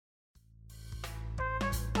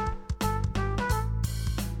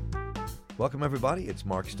Welcome, everybody. It's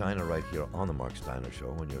Mark Steiner right here on The Mark Steiner Show,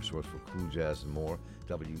 and your source for cool jazz and more,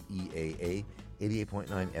 WEAA 88.9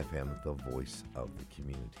 FM, the voice of the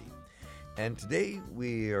community. And today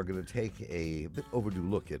we are going to take a bit overdue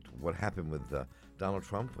look at what happened with Donald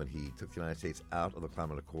Trump when he took the United States out of the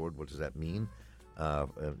Climate Accord. What does that mean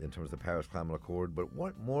in terms of the Paris Climate Accord? But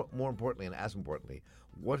what more importantly, and as importantly,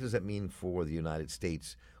 what does that mean for the United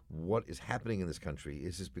States? What is happening in this country?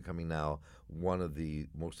 Is this becoming now one of the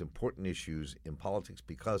most important issues in politics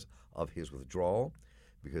because of his withdrawal?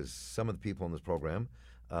 Because some of the people in this program,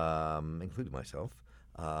 including myself,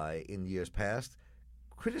 in years past,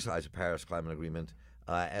 criticized the Paris Climate Agreement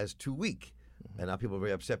as too weak. And now people are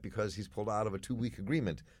very upset because he's pulled out of a 2-week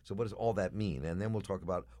agreement. So what does all that mean? And then we'll talk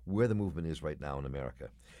about where the movement is right now in America.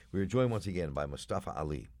 We're joined once again by Mustafa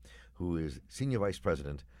Ali, who is Senior Vice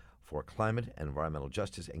President for Climate and Environmental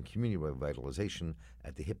Justice and Community Revitalization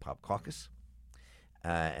at the Hip Hop Caucus,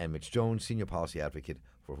 and Mitch Jones, Senior Policy Advocate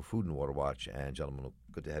for Food and Water Watch. And gentlemen,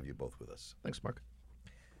 good to have you both with us. Thanks, Mark.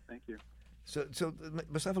 Thank you. So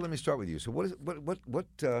Mustafa, let me start with you. So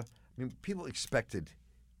I mean, people expected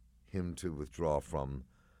him to withdraw from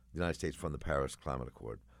the United States from the Paris Climate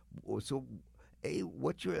Accord. So,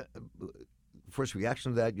 what's your first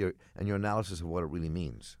reaction to that, your analysis of what it really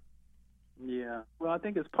means? Yeah, well, I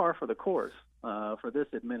think it's par for the course for this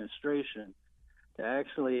administration to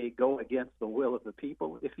actually go against the will of the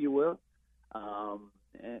people, if you will. And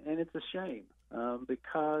it's a shame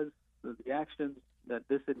because the actions that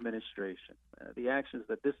this administration, the actions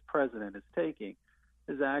that this president is taking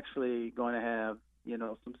is actually going to have,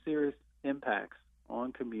 some serious impacts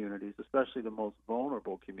on communities, especially the most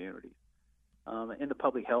vulnerable communities. In the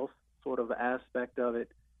public health sort of aspect of it,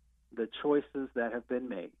 the choices that have been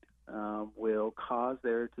made will cause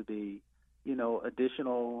there to be,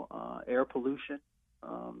 additional air pollution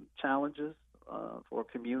challenges for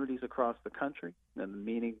communities across the country, and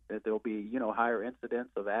meaning that there'll be, higher incidence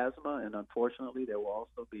of asthma, and unfortunately there will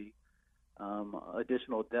also be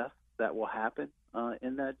additional deaths that will happen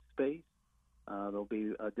in that space. There'll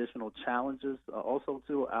be additional challenges also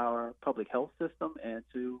to our public health system and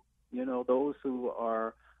to, those who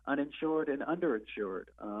are uninsured and underinsured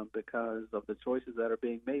because of the choices that are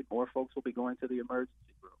being made. More folks will be going to the emergency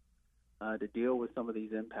room to deal with some of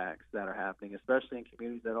these impacts that are happening, especially in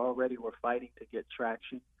communities that already were fighting to get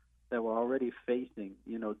traction, that were already facing,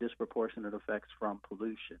 disproportionate effects from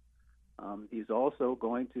pollution. He's also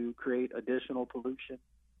going to create additional pollution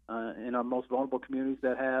in our most vulnerable communities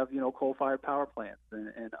that have, coal-fired power plants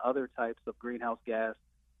and other types of greenhouse gas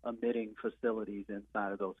emitting facilities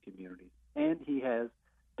inside of those communities. And he has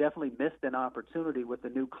definitely missed an opportunity with the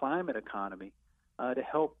new climate economy to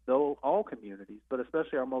help all communities, but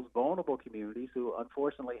especially our most vulnerable communities who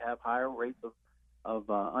unfortunately have higher rates of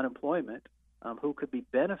unemployment, who could be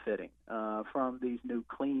benefiting from these new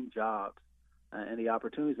clean jobs and the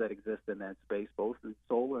opportunities that exist in that space, both in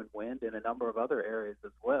solar and wind and a number of other areas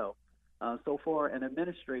as well. So for an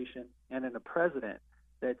administration and a president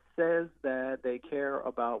that says that they care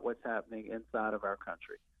about what's happening inside of our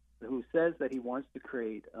country, who says that he wants to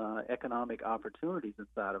create economic opportunities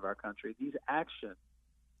inside of our country, these actions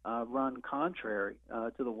run contrary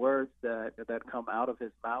to the words that come out of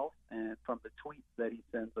his mouth and from the tweets that he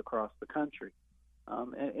sends across the country.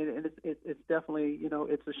 And it's definitely,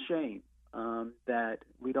 it's a shame that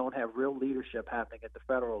we don't have real leadership happening at the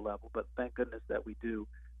federal level, but thank goodness that we do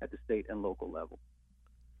at the state and local level.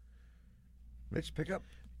 Mitch, pick up.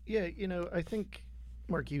 Yeah, I think,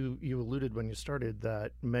 Mark, you alluded when you started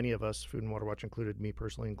that many of us, Food and Water Watch included, me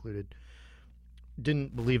personally included,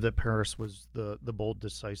 didn't believe that Paris was the bold,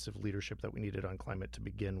 decisive leadership that we needed on climate to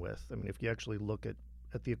begin with. I mean, if you actually look at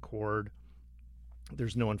the accord,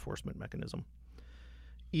 there's no enforcement mechanism.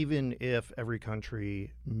 Even if every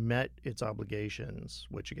country met its obligations,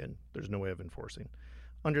 which again, there's no way of enforcing,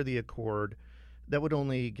 under the accord, that would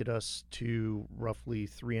only get us to roughly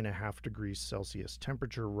 3.5 degrees Celsius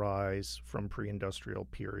temperature rise from pre-industrial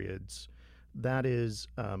periods. That is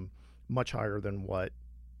much higher than what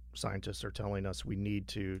scientists are telling us we need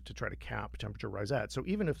to try to cap temperature rise at. So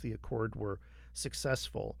even if the accord were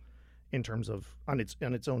successful in terms of on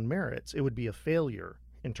its own merits, it would be a failure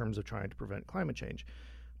in terms of trying to prevent climate change.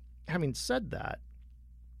 Having said that,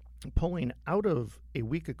 pulling out of a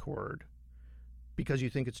weak accord because you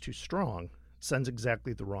think it's too strong sends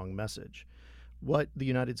exactly the wrong message. What the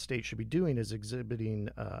United States should be doing is exhibiting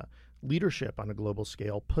leadership on a global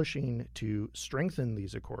scale, pushing to strengthen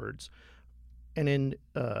these accords. And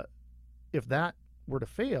if that were to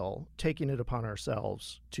fail, taking it upon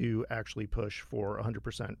ourselves to actually push for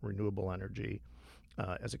 100% renewable energy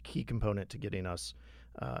as a key component to getting us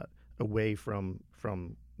away from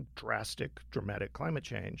dramatic climate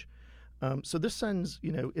change. So this sends,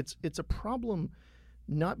 it's a problem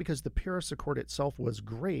not because the Paris Accord itself was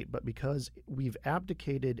great, but because we've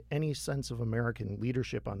abdicated any sense of American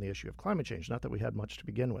leadership on the issue of climate change. Not that we had much to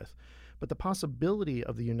begin with, but the possibility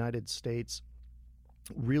of the United States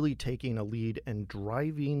really taking a lead and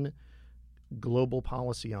driving global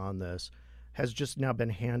policy on this has just now been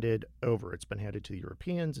handed over. It's been handed to the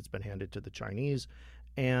Europeans, it's been handed to the Chinese,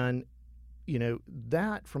 and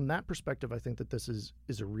that from that perspective, I think that this is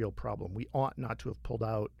a real problem. We ought not to have pulled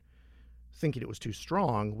out thinking it was too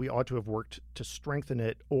strong. We ought to have worked to strengthen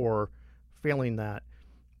it, or failing that,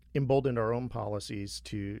 emboldened our own policies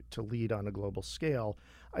to lead on a global scale.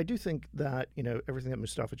 I do think that everything that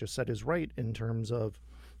Mustafa just said is right in terms of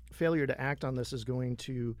failure to act on this is going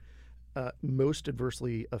to most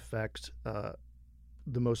adversely affect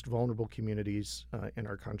the most vulnerable communities in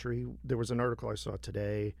our country. There was an article I saw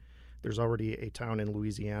today. There's already a town in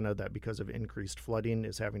Louisiana that, because of increased flooding,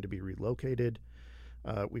 is having to be relocated.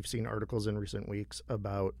 We've seen articles in recent weeks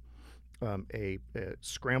about a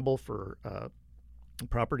scramble for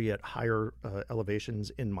property at higher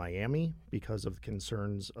elevations in Miami because of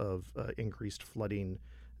concerns of increased flooding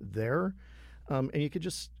there. And you could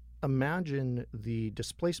just imagine the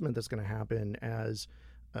displacement that's going to happen as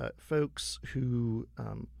folks who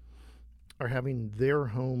are having their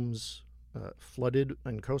homes flooded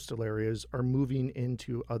in coastal areas are moving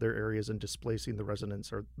into other areas and displacing the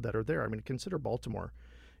residents that are there. I mean, consider Baltimore.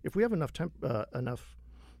 If we have enough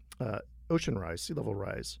ocean rise, sea level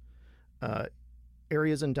rise,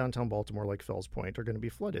 areas in downtown Baltimore like Fells Point are going to be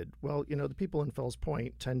flooded. Well, the people in Fells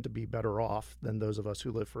Point tend to be better off than those of us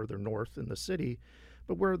who live further north in the city.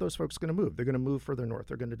 But where are those folks going to move? They're going to move further north.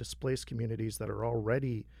 They're going to displace communities that are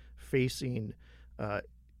already facing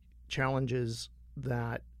challenges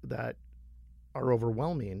that are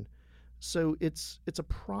overwhelming. So it's a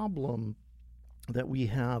problem that we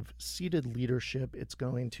have ceded leadership. It's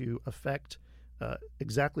going to affect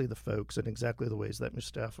exactly the folks in exactly the ways that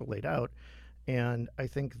Mustafa laid out. And I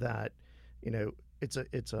think that it's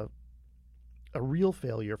a real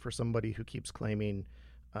failure for somebody who keeps claiming,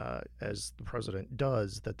 as the president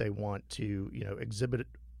does, that they want to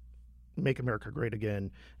make America great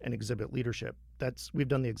again and exhibit leadership. We've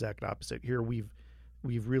done the exact opposite here. We've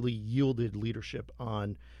really yielded leadership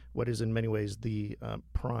on what is in many ways the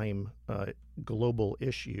prime global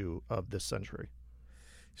issue of this century.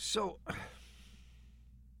 So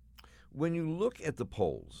when you look at the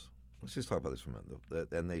polls, let's just talk about this for a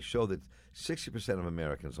minute, and they show that 60% of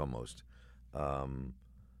Americans almost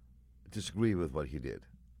disagree with what he did.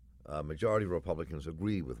 Majority of Republicans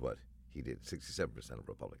agree with what he did, 67% of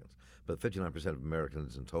Republicans. But 59% of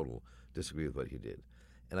Americans in total disagree with what he did.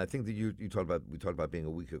 And I think that we talked about being a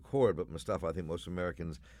weak accord, but Mustafa, I think most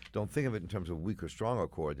Americans don't think of it in terms of weak or strong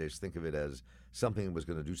accord. They just think of it as something that was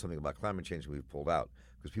going to do something about climate change and we've pulled out,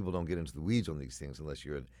 because people don't get into the weeds on these things unless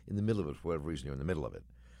you're in the middle of it. For whatever reason, you're in the middle of it.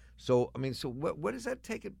 So, what does that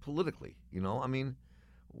take it politically?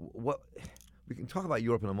 What we can talk about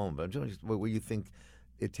Europe in a moment, but I'm just where you think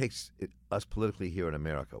it takes us politically here in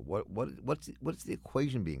America. What's the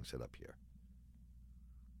equation being set up here?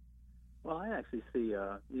 Well, I actually see,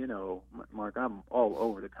 Mark, I'm all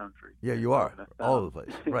over the country. Yeah, you are. All over the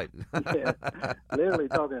place. Right. Yeah, literally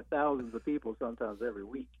talking to thousands of people sometimes every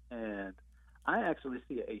week. And I actually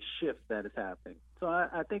see a shift that is happening. So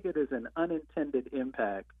I think it is an unintended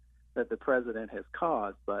impact that the president has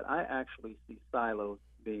caused, but I actually see silos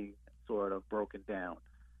being sort of broken down.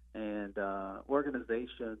 And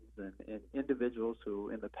organizations and individuals who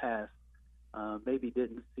in the past maybe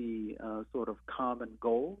didn't see sort of common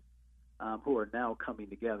goals, who are now coming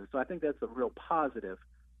together. So I think that's a real positive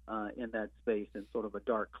in that space, in sort of a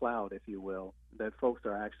dark cloud, if you will, that folks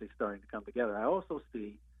are actually starting to come together. I also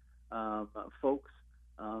see folks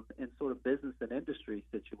in sort of business and industry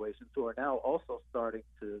situations who are now also starting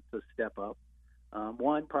to step up.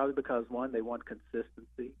 One, probably because, they want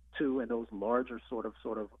consistency. Two, in those larger sort of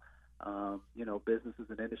businesses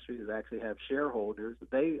and industries that actually have shareholders,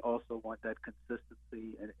 they also want that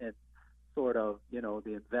consistency and sort of,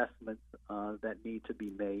 the investments that need to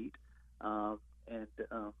be made. And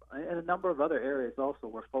a number of other areas also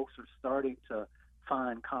where folks are starting to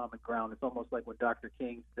find common ground. It's almost like when Dr.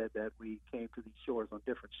 King said that we came to these shores on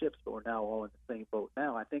different ships, but we're now all in the same boat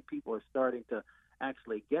now. I think people are starting to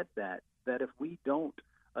actually get that if we don't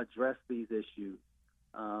address these issues,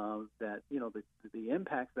 that, the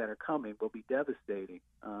impacts that are coming will be devastating,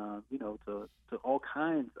 to all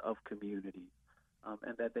kinds of communities.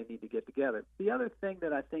 And that they need to get together. The other thing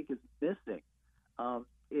that I think is missing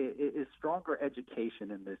is stronger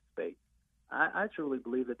education in this space. I truly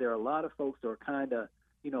believe that there are a lot of folks who are kind of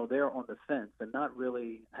they're on the fence and not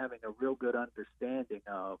really having a real good understanding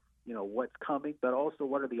of, what's coming, but also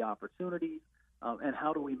what are the opportunities, and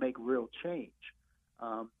how do we make real change.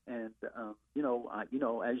 As you know,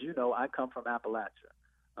 I come from Appalachia,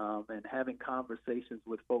 and having conversations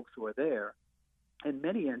with folks who are there, in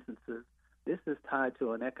many instances, this is tied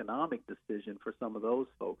to an economic decision for some of those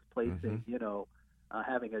folks, placing,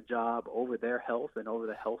 having a job over their health and over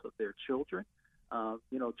the health of their children,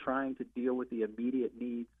 trying to deal with the immediate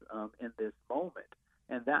needs in this moment.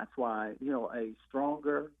 And that's why, a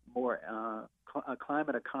stronger, more a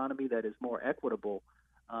climate economy that is more equitable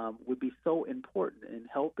would be so important in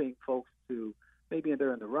helping folks to, maybe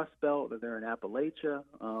they're in the Rust Belt or they're in Appalachia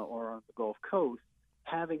or on the Gulf Coast,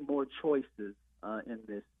 having more choices in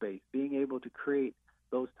this space, being able to create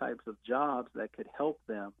those types of jobs that could help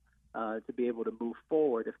them to be able to move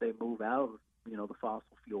forward if they move out of, the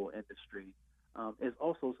fossil fuel industry, is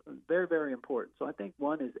also very, very important. So I think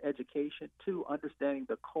one is education, two, understanding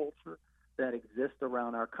the culture that exists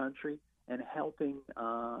around our country, and helping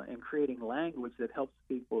and creating language that helps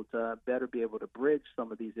people to better be able to bridge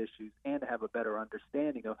some of these issues and to have a better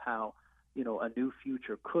understanding of how, a new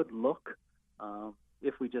future could look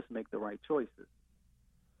if we just make the right choices.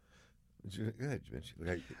 Go ahead, Mitch.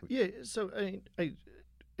 Yeah, so I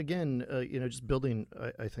again, just building,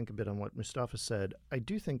 I think, a bit on what Mustafa said, I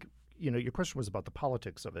do think, your question was about the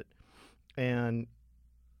politics of it. And,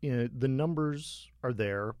 the numbers are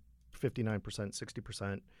there, 59%,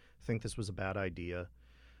 60% think this was a bad idea.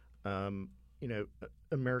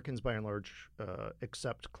 Americans, by and large,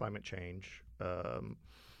 accept climate change.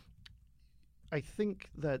 I think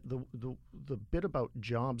that the bit about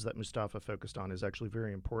jobs that Mustafa focused on is actually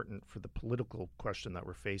very important for the political question that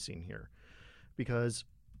we're facing here, because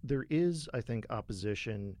there is, I think,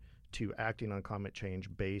 opposition to acting on climate change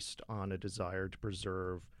based on a desire to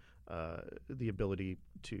preserve the ability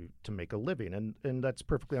to make a living, and that's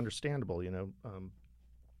perfectly understandable.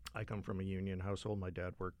 I come from a union household. My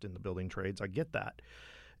dad worked in the building trades. I get that,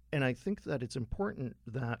 and I think that it's important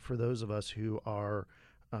that for those of us who are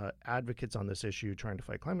advocates on this issue, trying to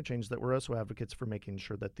fight climate change, that we're also advocates for making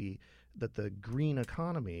sure that the green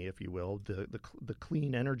economy, if you will, the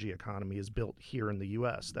clean energy economy is built here in the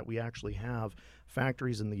U.S., that we actually have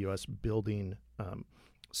factories in the U.S. building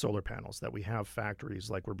solar panels, that we have factories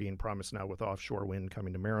like we're being promised now with offshore wind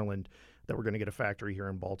coming to Maryland, that we're going to get a factory here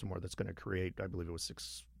in Baltimore that's going to create, I believe it was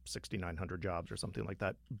 6,900 jobs or something like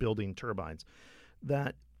that, building turbines.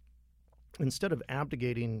 That instead of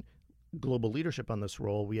abdicating global leadership on this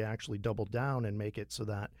role, we actually double down and make it so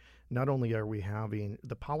that not only are we having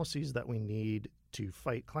the policies that we need to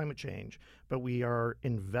fight climate change, but we are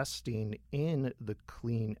investing in the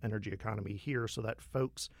clean energy economy here so that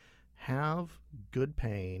folks have good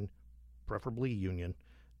paying, preferably union,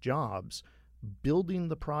 jobs building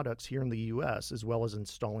the products here in the U.S. as well as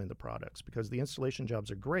installing the products, because the installation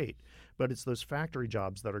jobs are great, but it's those factory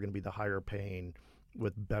jobs that are going to be the higher paying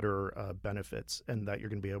with better benefits, and that you're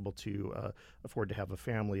going to be able to afford to have a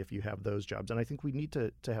family if you have those jobs. And I think we need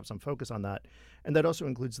to have some focus on that. And that also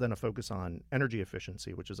includes then a focus on energy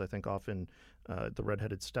efficiency, which is, I think, often the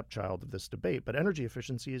redheaded stepchild of this debate. But energy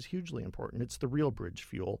efficiency is hugely important. It's the real bridge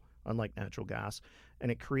fuel, unlike natural gas. And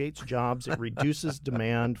it creates jobs. It reduces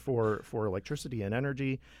demand for electricity and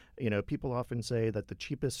energy. People often say that the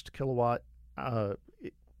cheapest kilowatt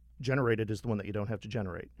generated is the one that you don't have to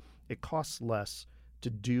generate. It costs less to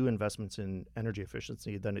do investments in energy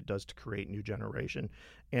efficiency than it does to create new generation.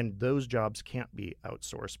 And those jobs can't be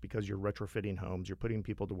outsourced because you're retrofitting homes, you're putting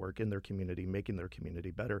people to work in their community, making their community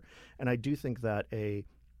better. And I do think that a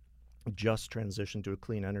just transition to a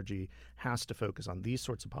clean energy has to focus on these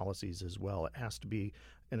sorts of policies as well. It has to be,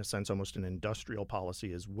 in a sense, almost an industrial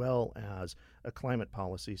policy as well as a climate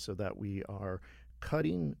policy, so that we are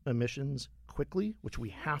cutting emissions quickly, which we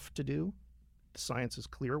have to do. The science is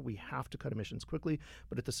clear. We have to cut emissions quickly,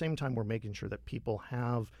 but at the same time, we're making sure that people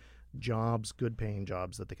have jobs, good-paying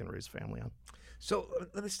jobs that they can raise a family on. So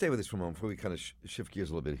let me stay with this for a moment before we kind of shift gears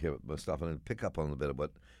a little bit here, Mustafa, and pick up on a little bit of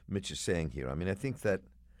what Mitch is saying here. I mean, I think that,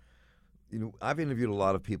 I've interviewed a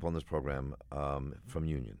lot of people on this program from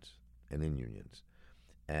unions and in unions.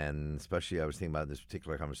 And especially I was thinking about this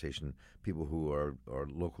particular conversation, people who are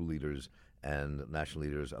local leaders and national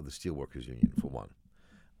leaders of the Steelworkers Union, for one.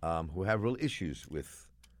 Who have real issues with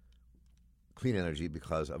clean energy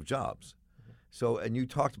because of jobs. So, and you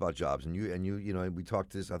talked about jobs, and we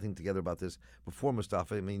talked this, I think, together about this before,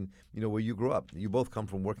 Mustafa. I mean, where you grew up, you both come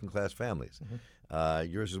from working class families.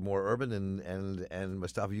 Mm-hmm. Yours is more urban, and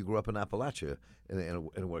Mustafa, you grew up in Appalachia in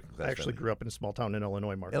a working class. I actually grew up in a small town in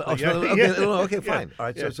Illinois, Mark. Okay, fine. All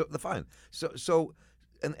right, so fine. So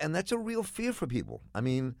and that's a real fear for people. I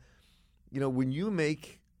mean, when you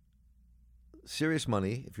make serious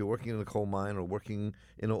money, if you're working in a coal mine or working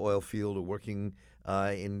in an oil field or working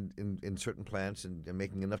in certain plants and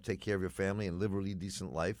making enough to take care of your family and live a really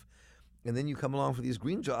decent life, and then you come along for these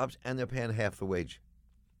green jobs and they're paying half the wage.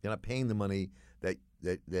 They're not paying the money that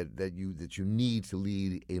you need to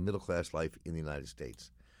lead a middle class life in the United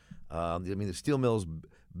States. The steel mills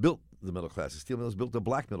built the middle class. The steel mills built the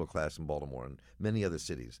black middle class in Baltimore and many other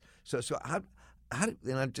cities. So how and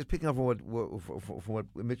I'm just picking up from what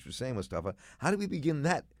Mitch was saying, Mustafa. How do we begin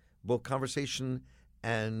that both conversation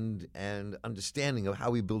and understanding of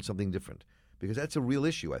how we build something different? Because that's a real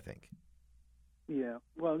issue, I think. Yeah.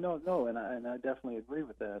 Well, no, and I definitely agree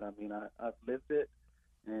with that. I mean, I've lived it,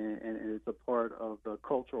 and it's a part of the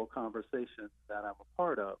cultural conversation that I'm a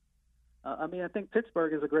part of. I think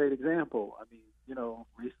Pittsburgh is a great example.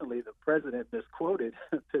 Recently the president misquoted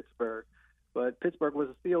Pittsburgh, but Pittsburgh was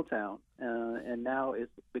a steel town, and now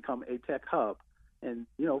it's become a tech hub. And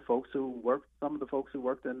some of the folks who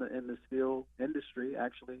worked in the steel industry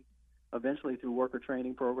actually, eventually through worker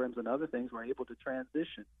training programs and other things, were able to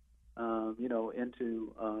transition,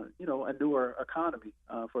 into a newer economy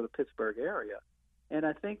for the Pittsburgh area. And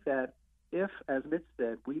I think that if, as Mitch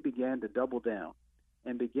said, we began to double down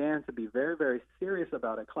and began to be very, very serious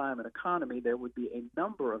about a climate economy, there would be a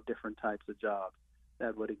number of different types of jobs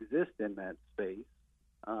that would exist in that space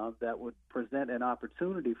that would present an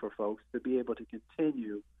opportunity for folks to be able to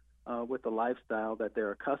continue with the lifestyle that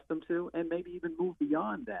they're accustomed to, and maybe even move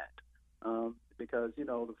beyond that. Because,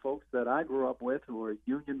 the folks that I grew up with who are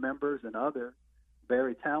union members and others,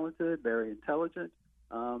 very talented, very intelligent,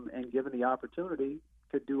 and given the opportunity,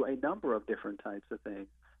 could do a number of different types of things.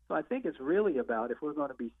 So I think it's really about, if we're going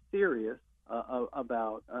to be serious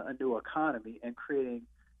about a new economy and creating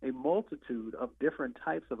a multitude of different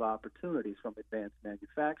types of opportunities, from advanced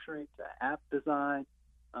manufacturing to app design,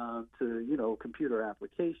 to computer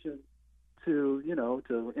applications, to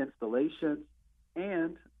installations,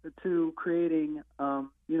 and to creating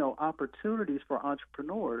opportunities for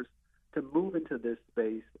entrepreneurs to move into this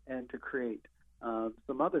space and to create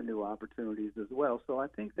some other new opportunities as well. So I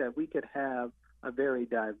think that we could have a very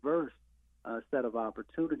diverse set of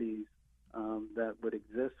opportunities that would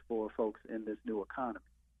exist for folks in this new economy.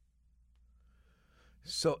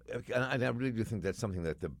 So, and I really do think that's something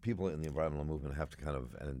that the people in the environmental movement have to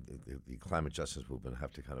and the climate justice movement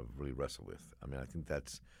have to kind of really wrestle with. I think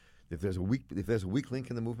that's, if there's a weak link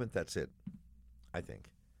in the movement, that's it, I think.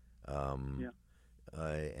 And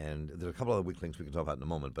there's a couple other weak links we can talk about in a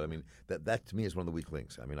moment, but that to me is one of the weak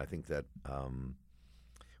links. I think that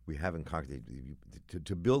we haven't conquered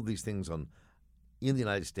to build these things in the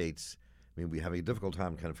United States. We have a difficult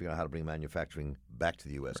time kind of figuring out how to bring manufacturing back to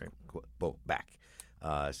the U.S.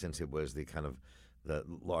 Right. Since it was the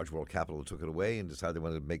large world capital that took it away and decided they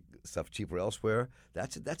wanted to make stuff cheaper elsewhere.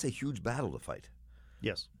 That's a huge battle to fight.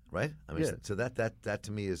 Yes. Right? So that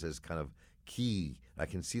to me is as kind of key. I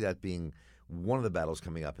can see that being one of the battles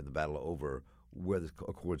coming up in the battle over where the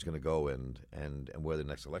Accord's going to go and where the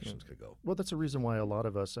next elections could go. Well, that's a reason why a lot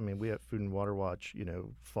of us, we at Food and Water Watch,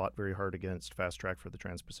 fought very hard against Fast Track for the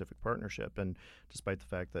Trans-Pacific Partnership. And despite the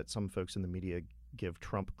fact that some folks in the media give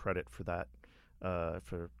Trump credit for that,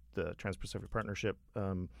 for the Trans-Pacific Partnership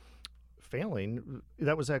failing,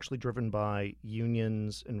 that was actually driven by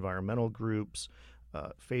unions, environmental groups,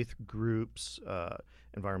 faith groups,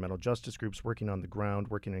 environmental justice groups working on the ground,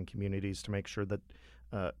 working in communities to make sure that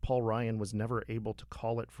Paul Ryan was never able to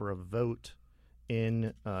call it for a vote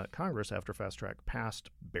in Congress after Fast Track passed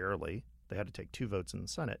barely. They had to take 2 votes in the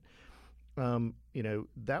Senate.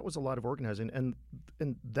 That was a lot of organizing, and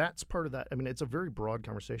that's part of that. It's a very broad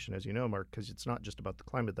conversation, as you know, Mark, because it's not just about the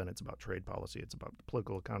climate. Then it's about trade policy. It's about the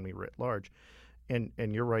political economy writ large. And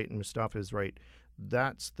you're right, and Mustafa is right.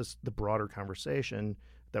 That's the broader conversation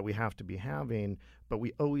that we have to be having. But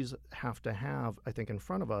we always have to have, I think, in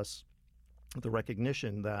front of us the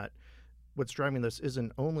recognition that what's driving this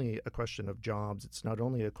isn't only a question of jobs. It's not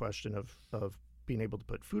only a question of being able to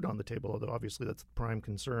put food on the table, although obviously that's the prime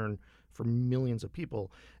concern for millions of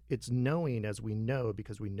people. It's knowing, as we know,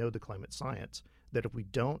 because we know the climate science, that if we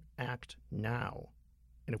don't act now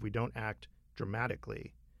and if we don't act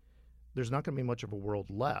dramatically, there's not going to be much of a world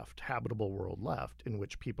left, habitable world left, in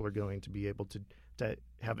which people are going to be able to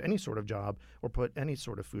have any sort of job or put any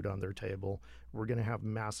sort of food on their table. We're going to have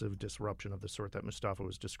massive disruption of the sort that Mustafa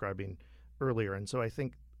was describing earlier. And so I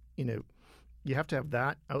think, you have to have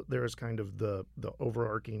that out there as kind of the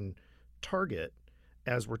overarching target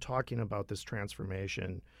as we're talking about this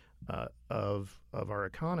transformation of our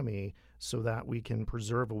economy, so that we can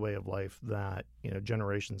preserve a way of life that,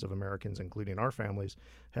 generations of Americans, including our families,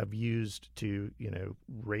 have used to,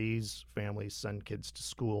 raise families, send kids to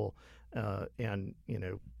school, and,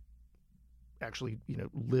 actually,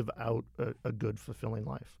 live out a good, fulfilling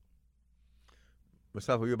life.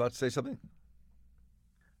 Mustafa, were you about to say something?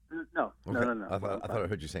 No, Okay. no. I thought I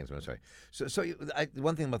heard you saying something. Sorry. So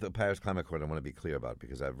one thing about the Paris Climate Accord I want to be clear about,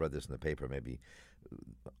 because I've read this in the paper. Maybe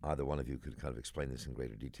either one of you could kind of explain this in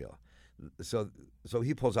greater detail. So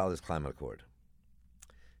he pulls out his climate accord.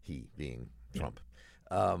 He being Trump,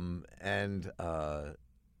 but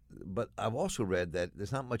I've also read that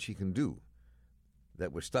there's not much he can do.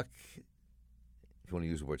 That we're stuck. If you want to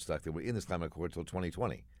use the word stuck, that we're in this climate accord till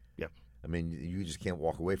 2020. Yeah. I mean, you just can't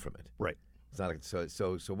walk away from it. Right. It's not so.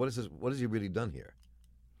 What is this? What has he really done here?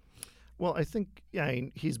 Well, I think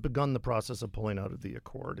he's begun the process of pulling out of the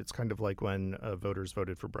accord. It's kind of like when voters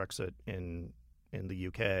voted for Brexit in the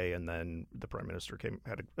UK, and then the Prime Minister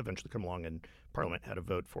had to eventually come along, and Parliament had a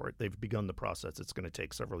vote for it. They've begun the process. It's going to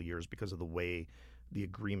take several years because of the way the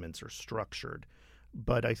agreements are structured.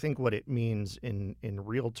 But I think what it means in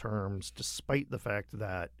real terms, despite the fact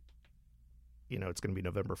that it's going to be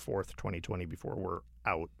November 4th, 2020, before we're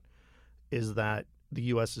out, is that the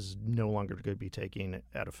U.S. is no longer going to be taking,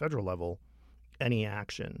 at a federal level, any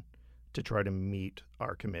action to try to meet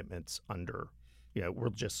our commitments under,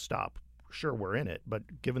 we'll just stop. Sure, we're in it,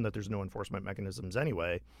 but given that there's no enforcement mechanisms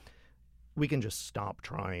anyway, we can just stop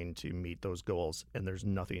trying to meet those goals, and there's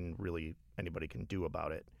nothing really anybody can do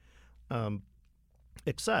about it,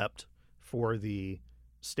 except for the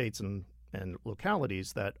states and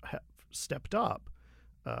localities that have stepped up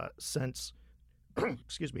since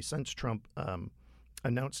since Trump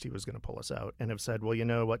announced he was going to pull us out, and have said, well, you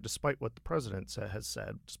know what, despite what the president has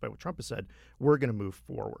said, despite what Trump has said, we're going to move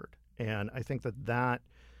forward. And I think that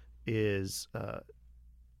is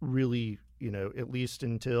really, at least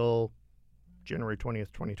until January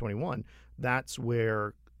 20th, 2021, that's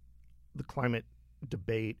where the climate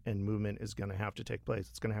debate and movement is going to have to take place.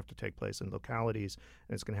 It's going to have to take place in localities,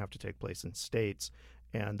 and it's going to have to take place in states.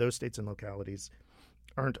 And those states and localities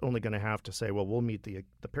aren't only going to have to say, well, we'll meet the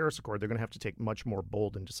Paris Accord. They're going to have to take much more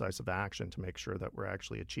bold and decisive action to make sure that we're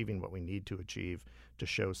actually achieving what we need to achieve to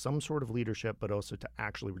show some sort of leadership, but also to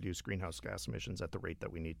actually reduce greenhouse gas emissions at the rate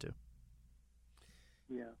that we need to.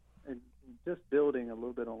 Yeah, and just building a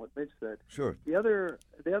little bit on what Mitch said. Sure. The other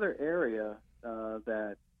area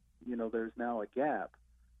that there's now a gap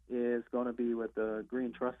is going to be with the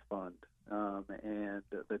Green Trust Fund and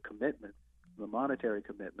the commitments, the monetary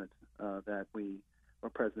commitments that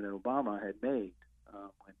President Obama had made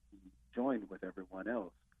when he joined with everyone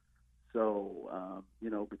else. So,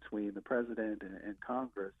 between the president and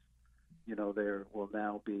Congress, there will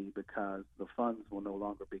now be, because the funds will no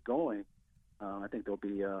longer be going, I think there'll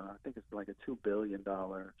be, I think it's like a $2 billion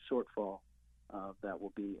shortfall that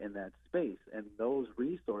will be in that space. And those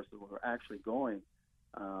resources were actually going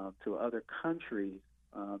to other countries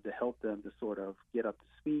to help them to sort of get up to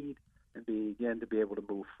speed and begin to be able to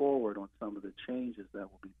move forward on some of the changes that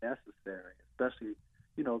will be necessary, especially,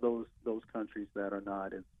 those countries that are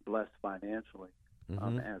not as blessed financially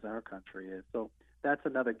as our country is. So that's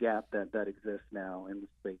another gap that exists now in the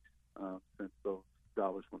space since those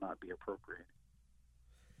dollars will not be appropriated.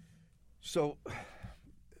 So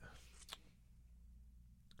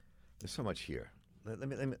there's so much here. Let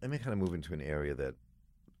me kind of move into an area that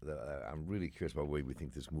I'm really curious about where we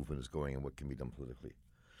think this movement is going and what can be done politically.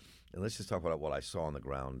 And let's just talk about what I saw on the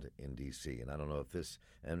ground in D.C. And I don't know if this,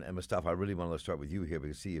 and Mustafa, I really want to start with you here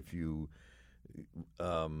to see if you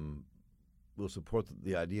will support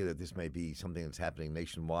the idea that this may be something that's happening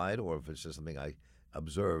nationwide, or if it's just something I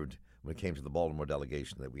observed when it came to the Baltimore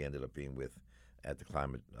delegation that we ended up being with at the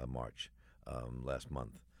climate march last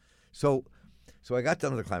month. So I got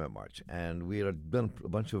done with the climate march, and we had done a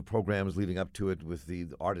bunch of programs leading up to it with the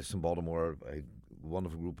artists in Baltimore, a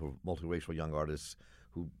wonderful group of multiracial young artists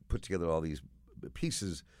who put together all these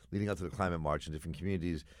pieces leading up to the climate march in different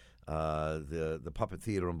communities. The puppet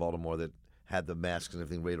theater in Baltimore that had the masks and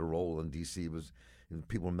everything ready to roll in D.C. was,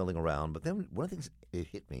 people were milling around. But then one of the things, it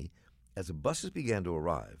hit me, as the buses began to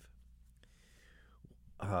arrive,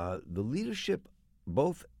 the leadership,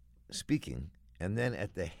 both speaking and then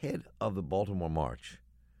at the head of the Baltimore march,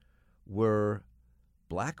 were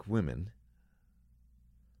black women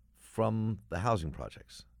from the housing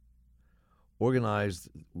projects, organized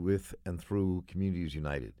with and through Communities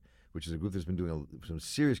United, which is a group that's been doing some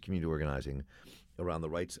serious community organizing around the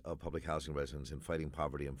rights of public housing residents and fighting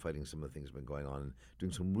poverty and fighting some of the things that have been going on and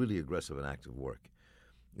doing some really aggressive and active work.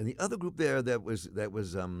 And the other group there that was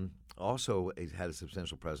also had a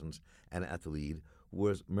substantial presence and at the lead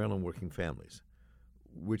was Maryland Working Families,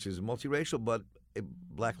 which is multiracial but a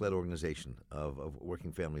black-led organization of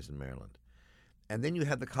working families in Maryland. And then you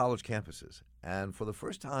had the college campuses. And for the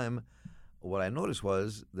first time, what I noticed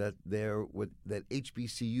was that that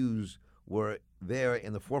HBCUs were there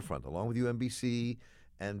in the forefront, along with UMBC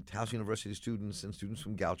and Towson University students and students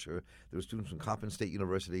from Goucher. There were students from Coppin State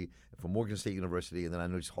University, from Morgan State University, and then I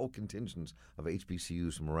noticed whole contingents of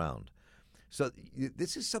HBCUs from around. So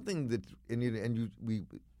this is something that,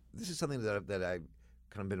 this is something that I've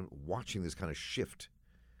kind of been watching, this kind of shift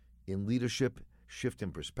in leadership, shift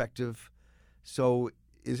in perspective. So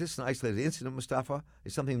is this an isolated incident, Mustafa?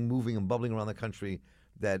 Is something moving and bubbling around the country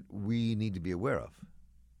that we need to be aware of?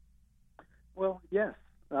 Well, yes.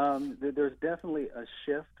 There's definitely a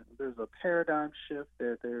shift. There's a paradigm shift.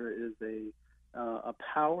 There is a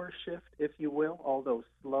power shift, if you will, although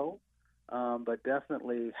slow, but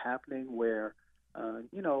definitely happening where,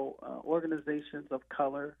 organizations of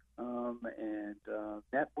color and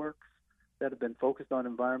networks that have been focused on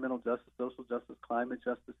environmental justice, social justice, climate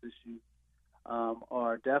justice issues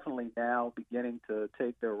are definitely now beginning to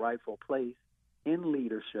take their rightful place in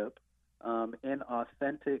leadership, in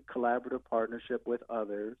authentic collaborative partnership with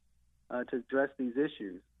others to address these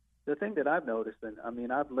issues. The thing that I've noticed,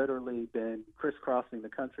 and I've literally been crisscrossing the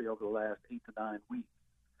country over the last 8 to 9 weeks,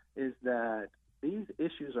 is that these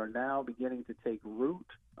issues are now beginning to take root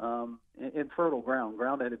in fertile ground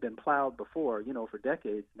that had been plowed before, for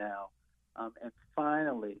decades now. And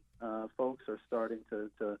finally, folks are starting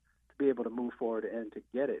to be able to move forward and to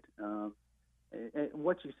get it. And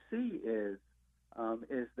what you see is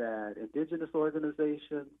that indigenous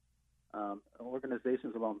organizations,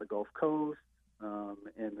 organizations along the Gulf Coast,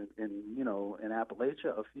 in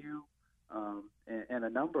Appalachia, a few, and a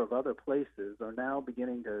number of other places are now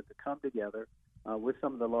beginning to come together with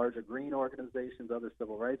some of the larger green organizations, other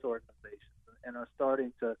civil rights organizations, and are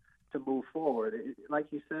starting to move forward. Like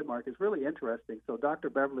you said, Mark, it's really interesting. So Dr.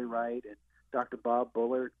 Beverly Wright and Dr. Bob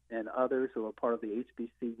Bullard and others who are part of the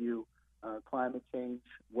HBCU climate change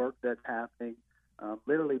work that's happening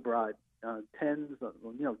literally brought dozens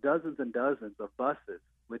and dozens of buses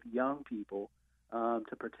with young people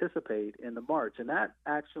to participate in the march. And that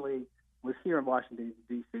actually was here in Washington,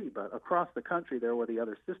 D.C., but across the country there were the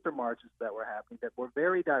other sister marches that were happening that were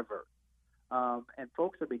very diverse. And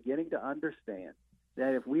folks are beginning to understand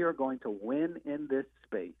that if we are going to win in this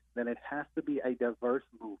space, then it has to be a diverse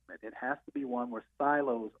movement. It has to be one where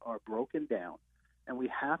silos are broken down. And we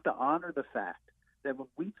have to honor the fact that when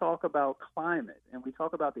we talk about climate and we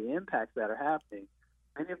talk about the impacts that are happening,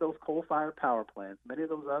 many of those coal-fired power plants, many of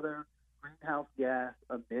those other greenhouse gas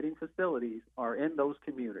emitting facilities are in those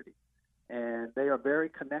communities. And they are very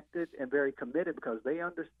connected and very committed because they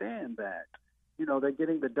understand that, they're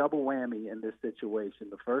getting the double whammy in this situation.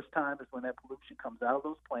 The first time is when that pollution comes out of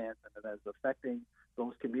those plants and that is affecting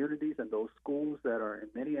those communities and those schools that are in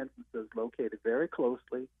many instances located very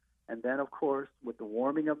closely. And then, of course, with the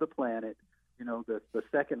warming of the planet, the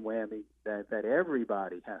second whammy that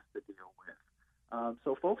everybody has to deal with.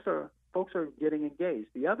 So folks are getting engaged.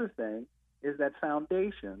 The other thing is that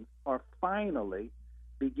foundations are finally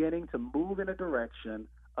beginning to move in a direction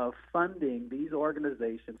of funding these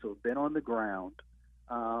organizations who have been on the ground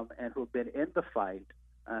and who have been in the fight,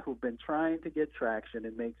 who've been trying to get traction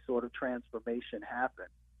and make sort of transformation happen.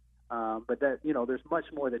 But that, there's much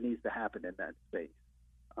more that needs to happen in that space.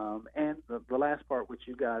 And the last part, which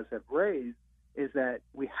you guys have raised, is that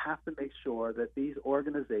we have to make sure that these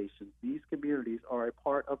organizations, these communities are a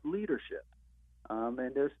part of leadership.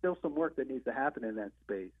 And there's still some work that needs to happen in that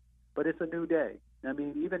space. But it's a new day.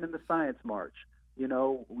 Even in the Science March,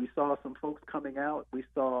 we saw some folks coming out. We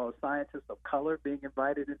saw scientists of color being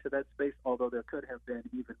invited into that space, although there could have been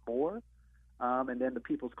even more. And then the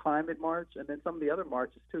People's Climate March, and then some of the other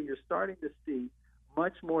marches, too. You're starting to see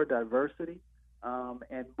much more diversity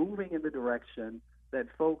and moving in the direction that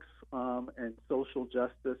folks and social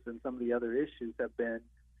justice and some of the other issues have been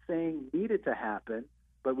saying needed to happen,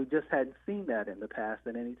 but we just hadn't seen that in the past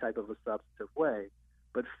in any type of a substantive way.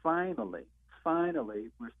 But finally,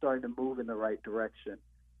 we're starting to move in the right direction,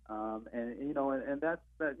 and that's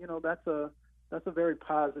a very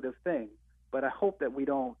positive thing. But I hope that we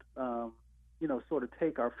don't, sort of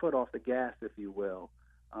take our foot off the gas, if you will,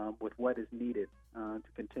 with what is needed to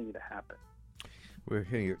continue to happen. We're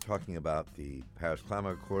here talking about the Paris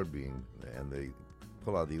Climate Accord and the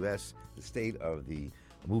pull-out of the U.S., the state of the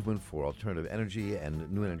movement for alternative energy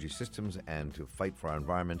and new energy systems and to fight for our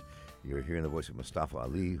environment. You're hearing the voice of Mustafa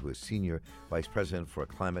Ali, who is Senior Vice President for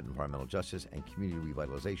Climate, Environmental Justice, and Community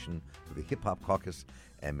Revitalization for the Hip Hop Caucus,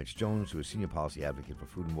 and Mitch Jones, who is Senior Policy Advocate for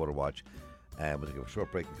Food and Water Watch. And we'll take a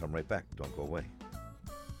short break and come right back. Don't go away.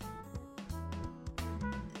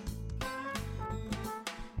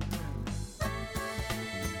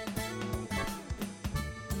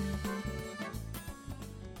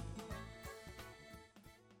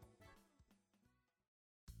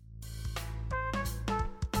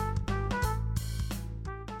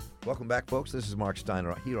 Welcome back, folks. This is Mark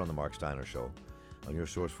Steiner here on The Mark Steiner Show, on your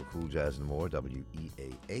source for cool jazz and more,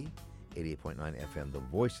 WEAA 88.9 FM, the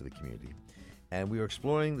voice of the community. And we are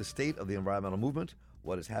exploring the state of the environmental movement,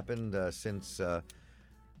 what has happened since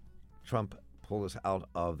Trump pulled us out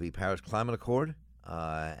of the Paris Climate Accord,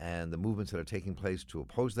 and the movements that are taking place to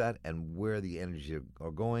oppose that, and where the energies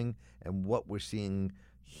are going, and what we're seeing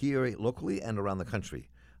here locally and around the country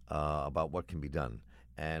about what can be done.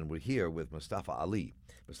 And we're here with Mustafa Ali.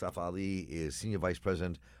 Mustafa Ali is Senior Vice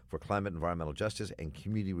President for Climate, Environmental Justice, and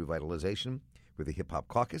Community Revitalization with the Hip Hop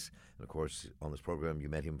Caucus. And, of course, on this program, you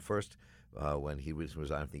met him first when he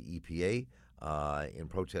resigned from the EPA in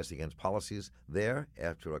protest against policies there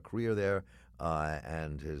after a career there,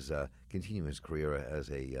 and his continuing his career as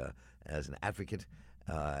an advocate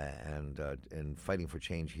and fighting for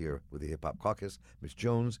change here with the Hip Hop Caucus. Mitch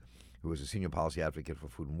Jones, who is a senior policy advocate for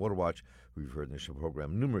Food and Water Watch, who we've heard in the show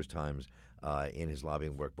program numerous times in his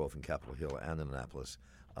lobbying work, both in Capitol Hill and in Annapolis.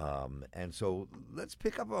 And so let's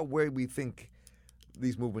pick up on where we think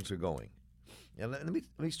these movements are going. And let me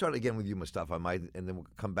start again with you, Mustafa, and then we'll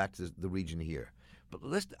come back to the region here. But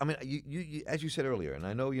you as you said earlier, and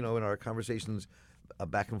I know, in our conversations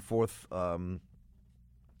back and forth, either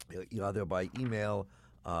by email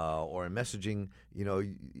or in messaging,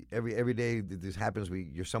 every day that this happens,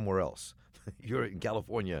 you're somewhere else. You're in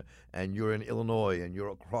California, and you're in Illinois, and you're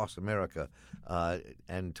across America,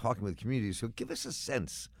 and talking with communities. So give us a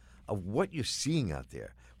sense of what you're seeing out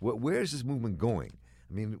there. Where is this movement going?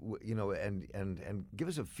 I mean, and give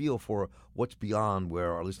us a feel for what's beyond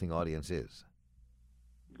where our listening audience is.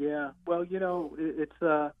 Yeah, well, it's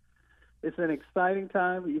an exciting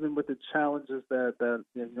time, even with the challenges that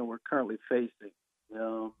we're currently facing.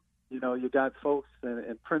 You got folks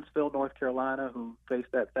in Princeville, North Carolina, who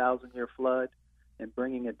faced that 1,000-year flood, and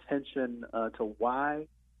bringing attention to why,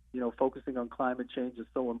 focusing on climate change is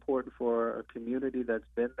so important for a community that's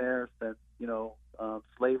been there since,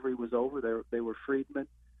 slavery was over. They were freedmen.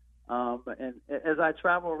 And as I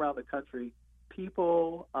travel around the country,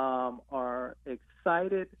 people are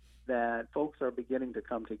excited that folks are beginning to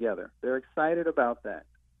come together. They're excited about that.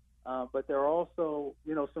 But there are also,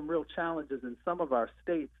 some real challenges in some of our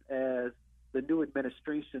states as the new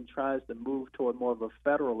administration tries to move toward more of a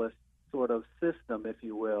federalist sort of system, if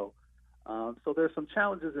you will. So there's some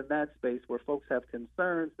challenges in that space where folks have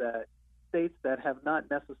concerns that states that have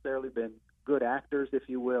not necessarily been good actors, if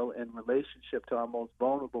you will, in relationship to our most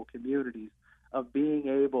vulnerable communities, of being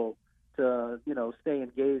able to, stay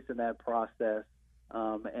engaged in that process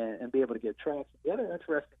and be able to get traction. The other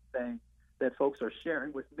interesting thing that folks are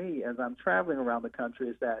sharing with me as I'm traveling around the country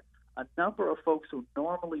is that a number of folks who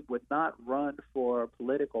normally would not run for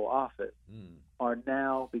political office are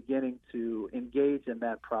now beginning to engage in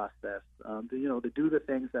that process, to do the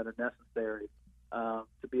things that are necessary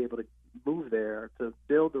to be able to move there, to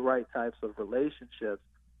build the right types of relationships,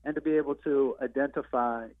 and to be able to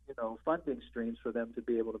identify, funding streams for them to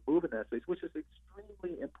be able to move in that space, which is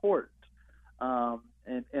extremely important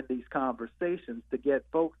in these conversations, to get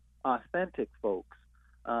folks, authentic folks,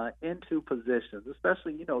 into positions,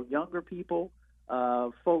 especially, younger people,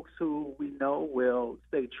 folks who we know will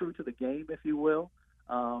stay true to the game, if you will,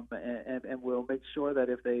 and will make sure that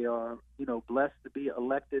if they are, blessed to be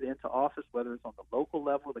elected into office, whether it's on the local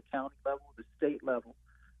level, the county level, the state level,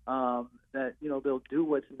 that, they'll do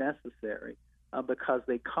what's necessary because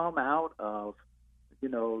they come out of,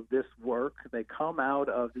 this work, they come out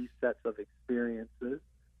of these sets of experiences.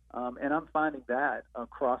 And I'm finding that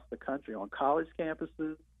across the country on college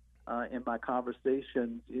campuses, in my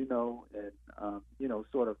conversations, and,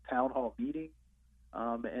 sort of town hall meetings,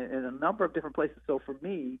 and a number of different places. So for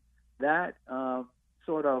me, that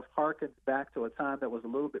sort of harkens back to a time that was a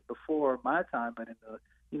little bit before my time, and in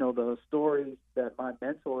the stories that my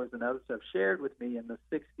mentors and others have shared with me in the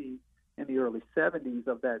 60s and the early 70s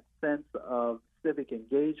of that sense of civic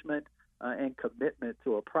engagement and commitment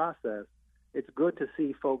to a process. It's good to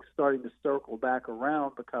see folks starting to circle back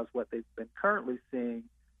around, because what they've been currently seeing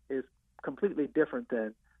is completely different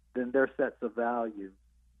than their sets of values.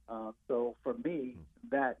 So for me,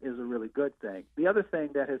 that is a really good thing. The other thing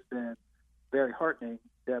that has been very heartening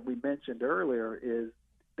that we mentioned earlier is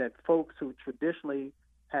that folks who traditionally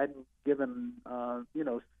hadn't given,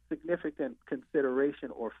 significant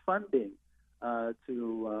consideration or funding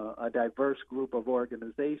to a diverse group of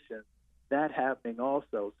organizations, that happening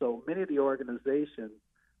also. So many of the organizations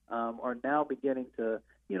are now beginning to,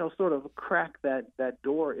 sort of crack that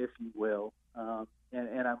door, if you will.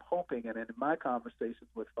 And I'm hoping, and in my conversations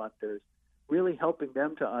with funders, really helping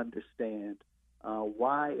them to understand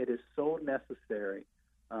why it is so necessary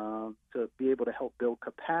to be able to help build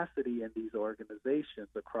capacity in these organizations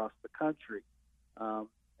across the country,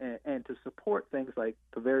 and to support things like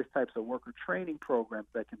the various types of worker training programs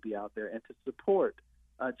that can be out there, and to support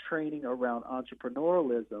training around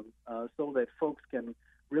entrepreneurialism, so that folks can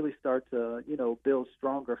really start to, build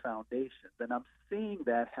stronger foundations. And I'm seeing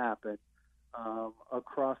that happen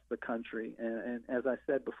across the country. And as I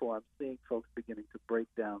said before, I'm seeing folks beginning to break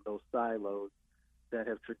down those silos that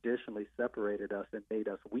have traditionally separated us and made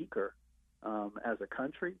us weaker as a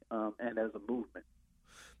country and as a movement.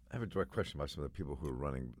 I have a direct question about some of the people who are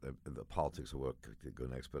running the politics of what could go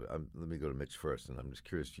next, but let me go to Mitch first, and I'm just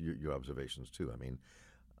curious your observations too. I mean,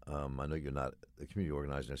 I know you're not a community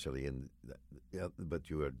organizer necessarily, but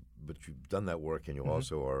you've done that work, and you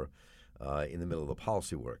also are in the middle of the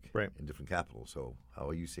policy work in different capitals. So how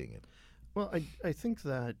are you seeing it? Well, I think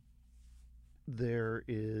that there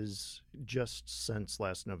is, just since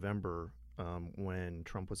last November, when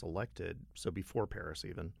Trump was elected, so before Paris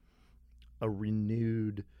even, a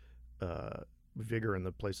renewed vigor in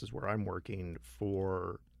the places where I'm working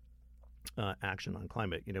for action on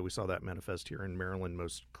climate. We saw that manifest here in Maryland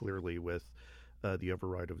most clearly with the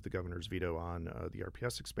override of the governor's veto on the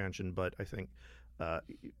RPS expansion, but I think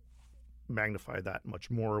magnified that much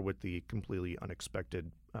more with the completely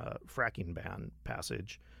unexpected fracking ban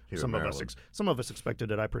passage. Some of us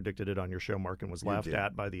expected it. I predicted it on your show, Mark, and was laughed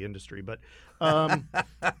at by the industry. But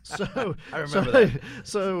so I remember that.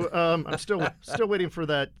 So I'm still waiting for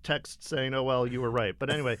that text saying, "Oh well, you were right." But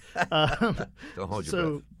anyway, don't hold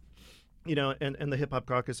your breath. And the Hip Hop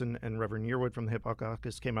Caucus and Reverend Yearwood from the Hip Hop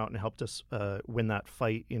Caucus came out and helped us win that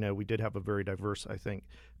fight. We did have a very diverse, I think,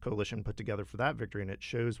 coalition put together for that victory, and it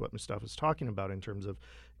shows what Mustafa is talking about in terms of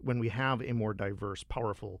when we have a more diverse,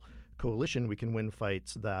 powerful coalition, we can win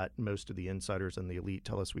fights that most of the insiders and the elite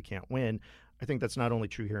tell us we can't win. I think that's not only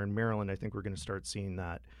true here in Maryland. I think we're going to start seeing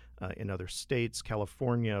that in other states.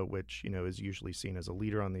 California, which is usually seen as a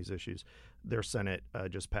leader on these issues, their Senate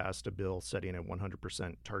just passed a bill setting a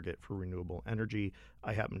 100% target for renewable energy.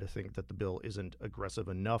 I happen to think that the bill isn't aggressive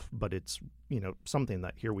enough, but it's something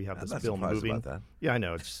that here we have this bill moving. About that. Yeah, I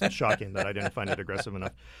know, it's shocking that I didn't find it aggressive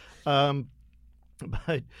enough.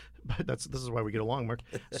 But this is why we get along, Mark.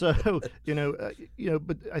 So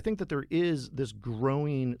but I think that there is this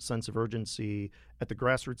growing sense of urgency at the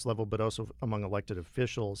grassroots level, but also among elected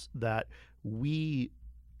officials, that we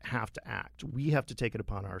have to act. We have to take it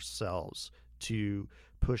upon ourselves to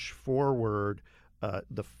push forward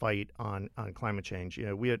the fight on climate change.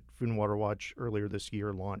 We at Food and Water Watch earlier this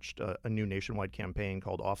year launched a new nationwide campaign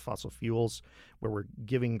called Off Fossil Fuels, where we're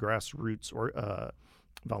giving grassroots or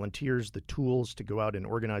volunteers the tools to go out and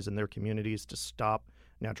organize in their communities to stop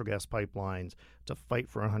natural gas pipelines, to fight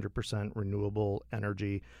for 100% renewable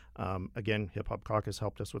energy. Again, Hip Hop Caucus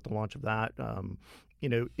helped us with the launch of that.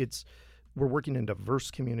 We're working in diverse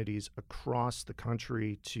communities across the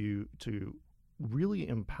country to really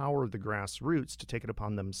empower the grassroots to take it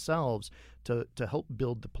upon themselves to help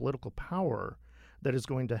build the political power that is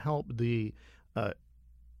going to help the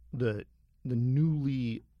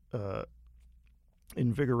newly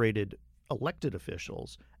invigorated elected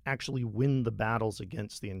officials actually win the battles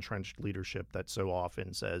against the entrenched leadership that so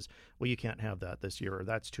often says, well, you can't have that this year, or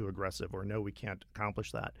that's too aggressive, or no, we can't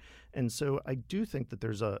accomplish that. And so I do think that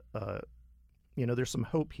there's there's some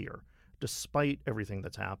hope here, despite everything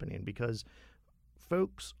that's happening, because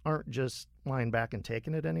folks aren't just lying back and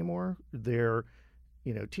taking it anymore. They're,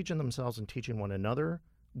 teaching themselves and teaching one another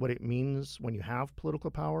what it means when you have political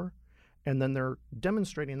power. And then they're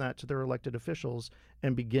demonstrating that to their elected officials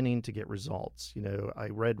and beginning to get results. I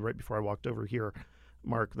read right before I walked over here,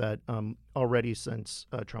 Mark, that already since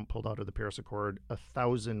Trump pulled out of the Paris Accord,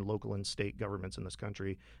 1,000 local and state governments in this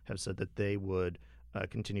country have said that they would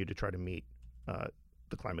continue to try to meet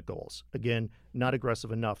the climate goals. Again, not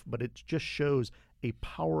aggressive enough, but it just shows a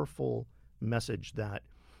powerful message that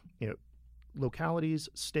localities,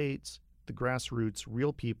 states, the grassroots,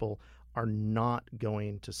 real people are not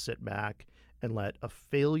going to sit back and let a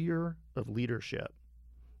failure of leadership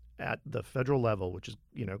at the federal level, which is,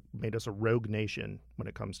 made us a rogue nation when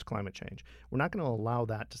it comes to climate change. We're not going to allow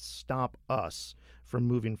that to stop us from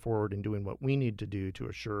moving forward and doing what we need to do to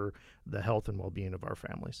assure the health and well-being of our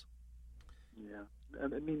families. Yeah. I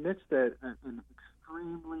mean, Mitch said an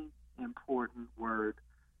extremely important word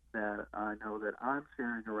that I know that I'm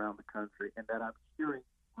hearing around the country and that I'm hearing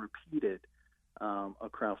repeated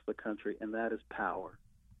across the country, and that is power.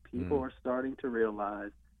 People are starting to realize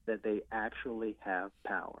that they actually have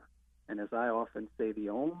power. And as I often say, the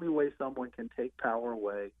only way someone can take power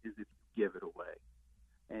away is if you give it away.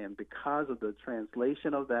 And because of the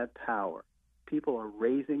translation of that power, people are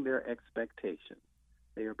raising their expectations.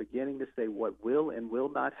 They are beginning to say what will and will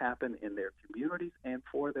not happen in their communities and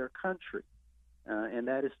for their country. And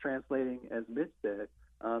that is translating, as Mitch said,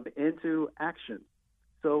 into action.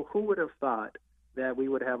 So who would have thought that we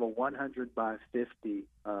would have a 100 by 50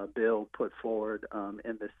 bill put forward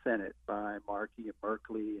in the Senate by Markey and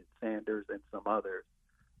Merkley and Sanders and some others,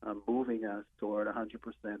 moving us toward 100%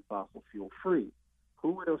 fossil fuel free?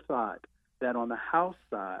 Who would have thought that on the House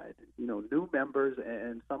side, new members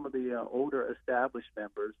and some of the older established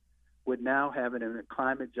members would now have a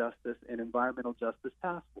climate justice and environmental justice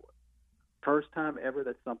task force? First time ever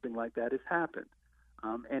that something like that has happened.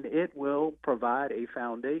 And it will provide a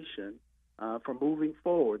foundation for moving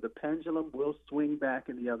forward. The pendulum will swing back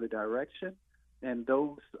in the other direction, and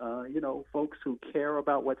those, folks who care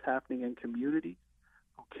about what's happening in communities,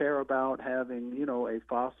 who care about having, a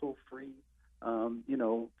fossil-free,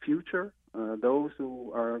 future, those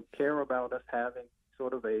who care about us having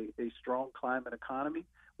sort of a strong climate economy,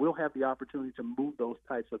 will have the opportunity to move those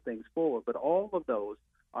types of things forward. But all of those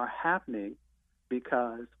are happening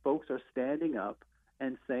because folks are standing up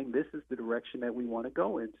and saying this is the direction that we want to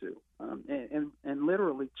go into, and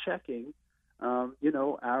literally checking,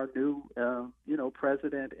 our new,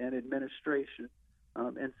 president and administration,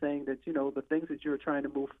 and saying that, the things that you're trying to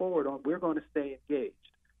move forward on, we're going to stay engaged.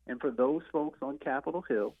 And for those folks on Capitol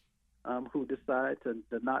Hill who decide to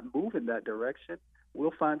not move in that direction,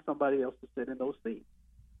 we'll find somebody else to sit in those seats.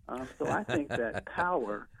 So I think that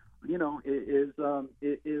power,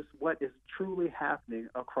 is what is truly happening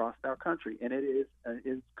across our country, and it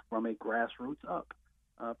is from a grassroots up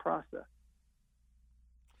process.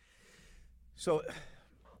 So,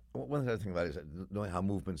 one other thing about it is knowing how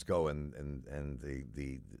movements go and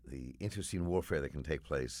the internecine warfare that can take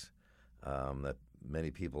place. That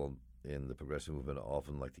many people in the progressive movement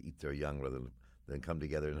often like to eat their young rather than come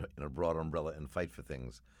together in a broad umbrella and fight for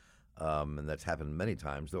things. And that's happened many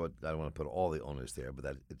times, though I don't want to put all the onus there, but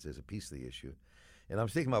that it's a piece of the issue. And I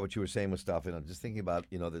was thinking about what you were saying, Mustafa, and I'm just thinking about,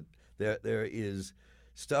 that there is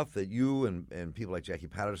stuff that you and people like Jackie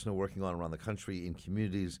Patterson are working on around the country in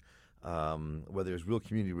communities where there's real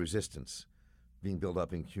community resistance being built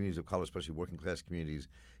up in communities of color, especially working-class communities,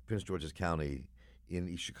 Prince George's County, in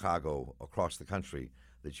East Chicago, across the country,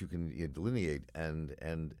 that you can delineate. And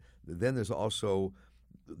then there's also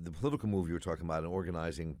the political move you were talking about and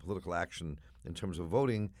organizing political action in terms of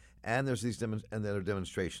voting, and there's these and there are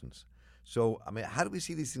demonstrations. So, I mean, how do we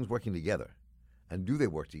see these things working together? And do they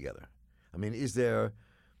work together? I mean, is there,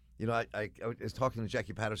 I was talking to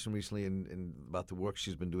Jackie Patterson recently about the work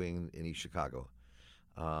she's been doing in East Chicago.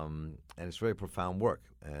 And it's very profound work,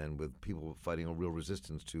 and with people fighting a real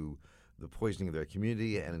resistance to the poisoning of their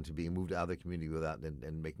community and to being moved out of their community without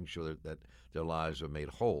and making sure that their lives are made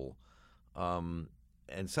whole.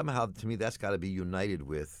 And somehow, to me, that's got to be united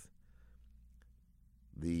with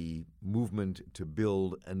the movement to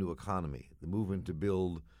build a new economy, the movement to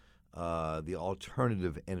build the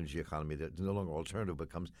alternative energy economy that's no longer alternative, but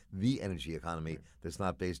becomes the energy economy that's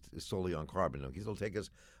not based solely on carbon. It'll take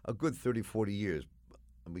us a good 30, 40 years,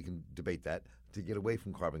 and we can debate that, to get away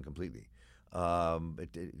from carbon completely.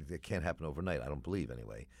 It can't happen overnight, I don't believe,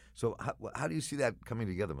 anyway. So how do you see that coming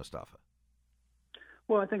together, Mustafa?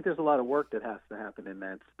 Well, I think there's a lot of work that has to happen in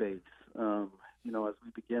that space. As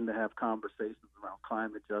we begin to have conversations around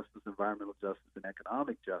climate justice, environmental justice, and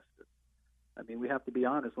economic justice, I mean, we have to be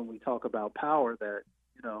honest when we talk about power that,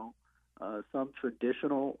 some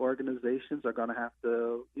traditional organizations are going to have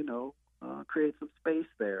to, create some space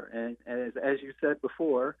there. And as you said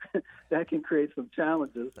before, that can create some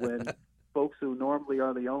challenges when folks who normally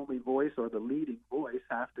are the only voice or the leading voice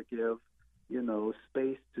have to give,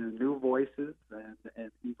 space to new voices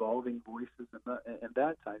and evolving voices and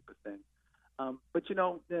that type of thing. But,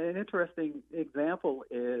 an interesting example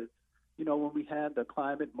is, when we had the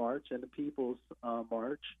climate march and the People's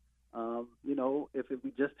March, if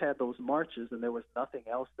we just had those marches and there was nothing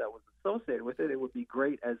else that was associated with it, it would be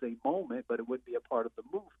great as a moment, but it wouldn't be a part of the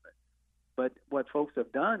movement. But what folks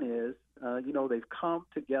have done is, they've come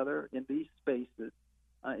together in these spaces,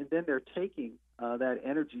 and then they're taking that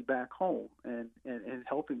energy back home and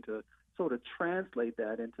helping to sort of translate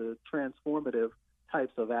that into transformative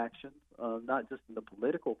types of actions, not just in the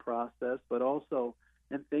political process, but also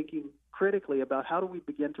in thinking critically about how do we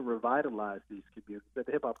begin to revitalize these communities. At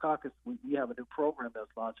the Hip Hop Caucus, we have a new program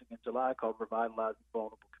that's launching in July called Revitalizing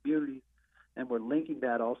Vulnerable Communities, and we're linking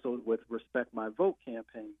that also with Respect My Vote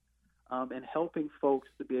campaign, and helping folks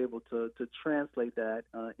to be able to translate that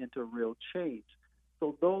into real change.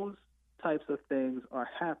 So those types of things are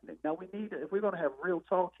happening. Now, if we're going to have real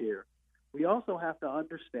talk here, we also have to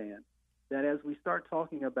understand that as we start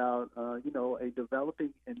talking about, a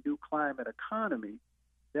developing and new climate economy,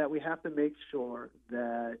 that we have to make sure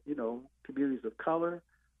that, communities of color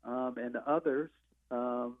and others,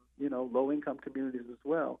 low-income communities as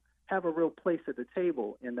well, have a real place at the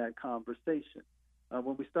table in that conversation.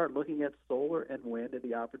 When we start looking at solar and wind and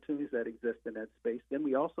the opportunities that exist in that space, then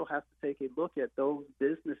we also have to take a look at those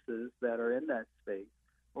businesses that are in that space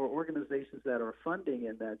or organizations that are funding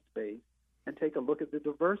in that space and take a look at the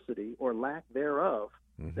diversity or lack thereof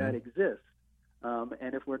that exists.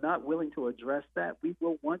 And if we're not willing to address that, we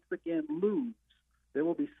will once again lose. There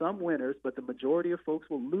will be some winners, but the majority of folks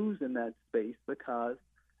will lose in that space because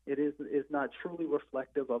it is not truly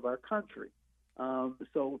reflective of our country.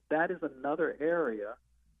 So that is another area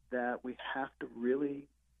that we have to really,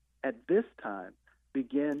 at this time,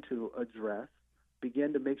 begin to address,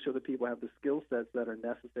 begin to make sure that people have the skill sets that are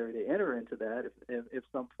necessary to enter into that if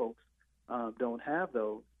some folks don't have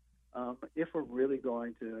those. If we're really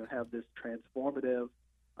going to have this transformative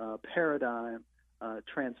paradigm,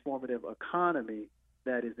 transformative economy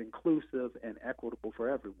that is inclusive and equitable for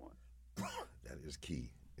everyone. That is key,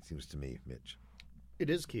 it seems to me, Mitch. It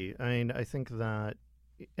is key. I mean, I think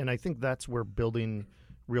that's where building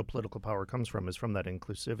real political power comes from, is from that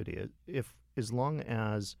inclusivity. If as long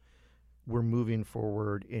as we're moving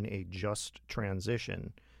forward in a just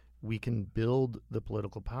transition, we can build the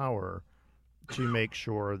political power to make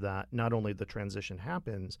sure that not only the transition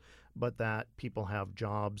happens, but that people have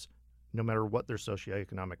jobs no matter what their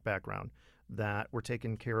socioeconomic background, that we're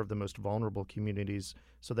taking care of the most vulnerable communities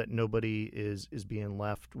so that nobody is being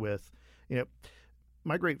left with,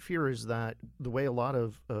 my great fear is that the way a lot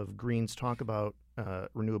of Greens talk about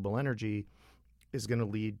renewable energy is going to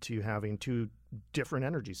lead to having two different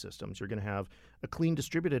energy systems. You're going to have a clean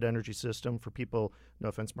distributed energy system for people, no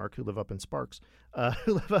offense, Mark, who live up in Sparks,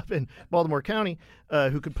 who live up in Baltimore County,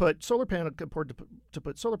 who could afford to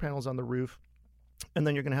put solar panels on the roof. And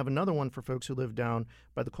then you're going to have another one for folks who live down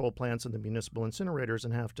by the coal plants and the municipal incinerators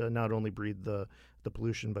and have to not only breathe the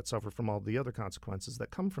pollution but suffer from all the other consequences that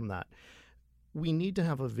come from that. We need to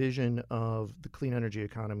have a vision of the clean energy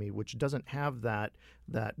economy which doesn't have that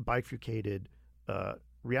bifurcated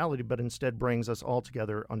reality, but instead brings us all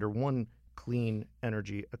together under one clean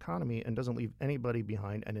energy economy and doesn't leave anybody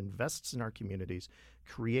behind and invests in our communities,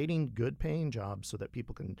 creating good paying jobs so that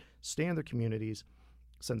people can stay in their communities,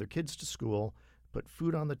 send their kids to school, put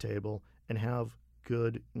food on the table, and have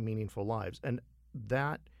good, meaningful lives. And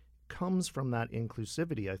that comes from that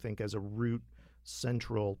inclusivity, I think, as a root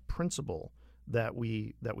central principle that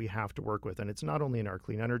we have to work with. And it's not only in our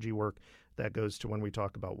clean energy work. That goes to when we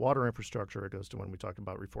talk about water infrastructure. It goes to when we talk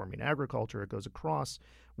about reforming agriculture. It goes across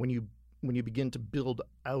when you begin to build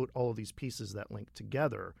out all of these pieces that link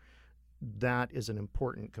together. That is an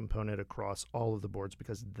important component across all of the boards,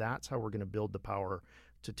 because that's how we're going to build the power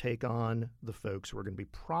to take on the folks who are going to be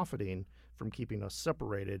profiting from keeping us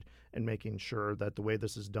separated and making sure that the way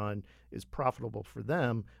this is done is profitable for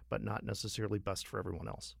them, but not necessarily best for everyone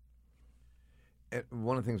else. And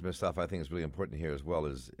one of the things, Mustafa, I think is really important here as well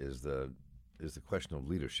is the question of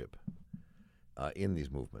leadership in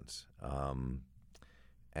these movements,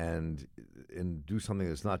 and do something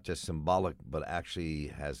that's not just symbolic but actually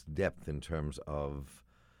has depth in terms of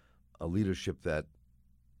a leadership that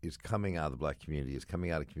is coming out of the black community, is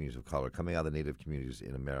coming out of communities of color, coming out of the Native communities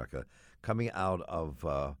in America, coming out of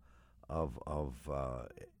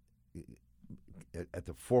at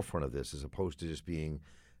the forefront of this, as opposed to just being.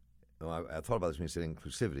 I thought about this when you said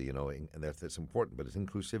inclusivity, and that's important, but it's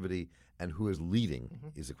inclusivity and who is leading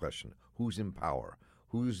is the question. Who's in power?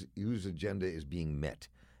 Whose agenda is being met?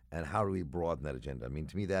 And how do we broaden that agenda? I mean,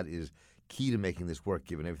 to me, that is key to making this work,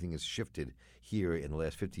 given everything has shifted here in the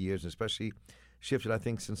last 50 years, and especially shifted, I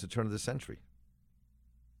think, since the turn of the century.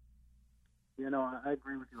 I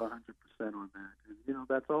agree with you 100% on that. And,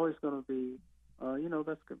 that's always going to be,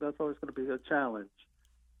 that's always going to be a challenge.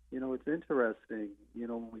 It's interesting,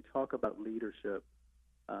 when we talk about leadership,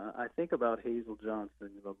 I think about Hazel Johnson,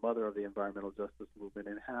 the mother of the environmental justice movement,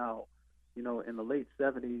 and how, in the late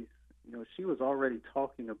 70s, she was already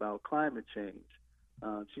talking about climate change.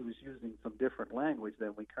 She was using some different language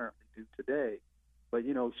than we currently do today. But,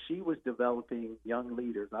 she was developing young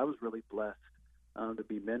leaders. I was really blessed to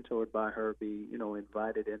be mentored by her, be,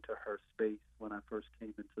 invited into her space when I first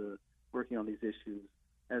came into working on these issues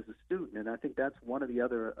as a student. And I think that's one of the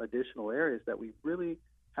other additional areas that we really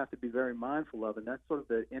have to be very mindful of, and that's sort of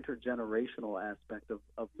the intergenerational aspect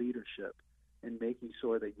of leadership, and making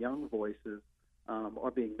sure that young voices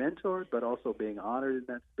are being mentored, but also being honored in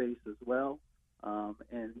that space as well.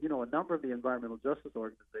 And, a number of the environmental justice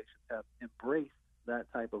organizations have embraced that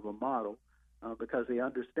type of a model because they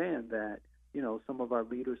understand that, some of our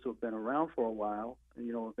leaders who have been around for a while,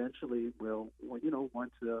 eventually will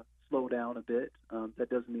want to slow down a bit. That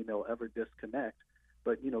doesn't mean they'll ever disconnect,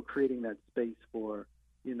 but, creating that space for,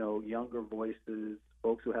 younger voices,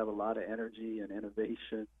 folks who have a lot of energy and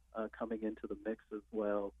innovation coming into the mix as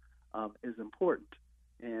well is important.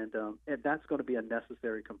 And that's going to be a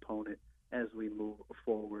necessary component as we move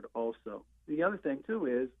forward also. The other thing, too,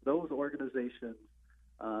 is those organizations,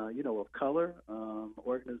 of color,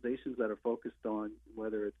 organizations that are focused on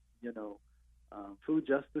whether it's, food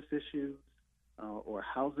justice issues or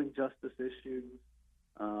housing justice issues,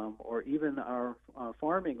 or even our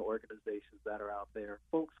farming organizations that are out there,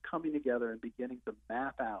 folks coming together and beginning to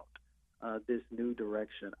map out this new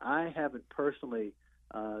direction. I haven't personally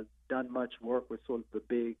done much work with sort of the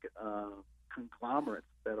big conglomerates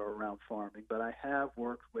that are around farming, but I have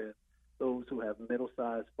worked with those who have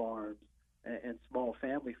middle-sized farms and small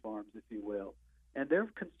family farms, if you will. And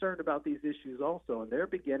they're concerned about these issues also, and they're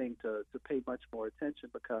beginning to pay much more attention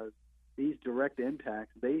because these direct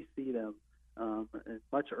impacts, they see them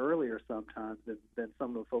much earlier sometimes than some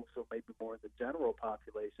of the folks who may be more in the general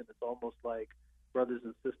population. It's almost like brothers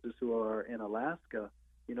and sisters who are in Alaska,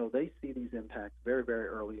 they see these impacts very, very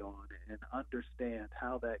early on and understand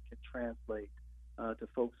how that can translate to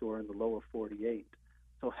folks who are in the lower 48.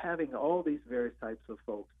 So having all these various types of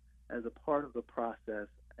folks as a part of the process,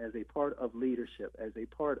 as a part of leadership, as a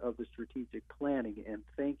part of the strategic planning and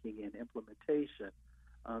thinking and implementation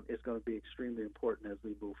is going to be extremely important as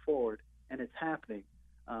we move forward. And it's happening.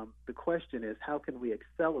 The question is, how can we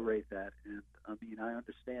accelerate that? And I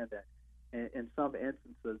understand that in some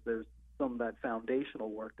instances, there's some of that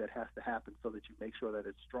foundational work that has to happen so that you make sure that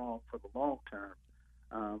it's strong for the long term.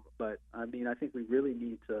 But I think we really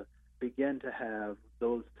need to begin to have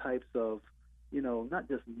those types of, not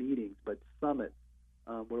just meetings, but summits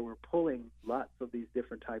where we're pulling lots of these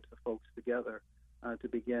different types of folks together to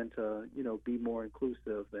begin to, be more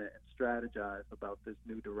inclusive and strategize about this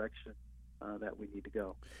new direction that we need to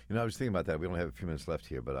go. I was thinking about that. We only have a few minutes left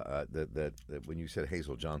here, but that when you said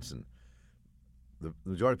Hazel Johnson, the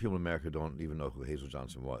majority of people in America don't even know who Hazel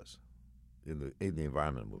Johnson was in the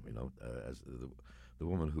environmental movement. As the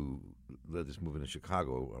woman who led this movement in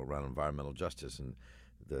Chicago around environmental justice and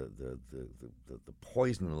the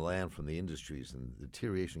poison in the land from the industries and the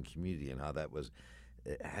deterioration community and how that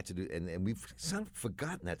had to do, and we've sort of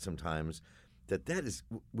forgotten that sometimes. That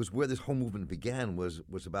was where this whole movement began, was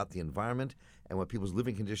about the environment and what people's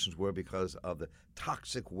living conditions were because of the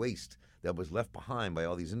toxic waste that was left behind by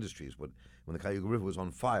all these industries. When the Cayuga River was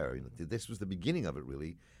on fire, this was the beginning of it,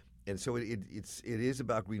 really. And so it is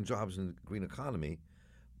about green jobs and green economy,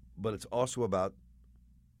 but it's also about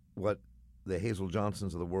what the Hazel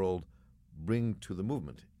Johnsons of the world bring to the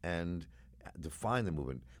movement and define the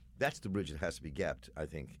movement. That's the bridge that has to be gapped, I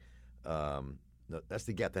think. No, that's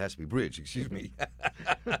the gap that has to be bridged. Excuse me.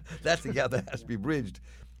 That's the gap that has to be bridged.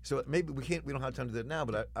 So maybe we don't have time to do that now.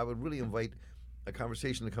 But I would really invite a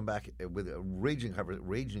conversation to come back with a raging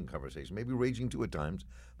conversation, maybe raging too at times,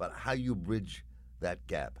 about how you bridge that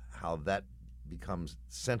gap, how that becomes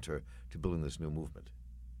center to building this new movement.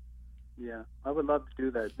 Yeah, I would love to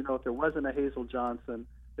do that. If there wasn't a Hazel Johnson,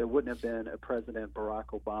 there wouldn't have been a President Barack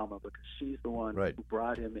Obama, because she's the one who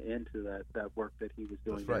brought him into that work that he was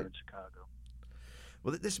doing there in Chicago.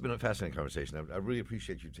 Well, this has been a fascinating conversation. I really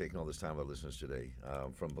appreciate you taking all this time with our listeners today.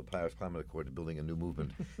 From the Paris Climate Accord to building a new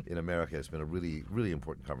movement in America, it's been a really, really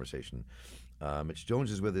important conversation. Mitch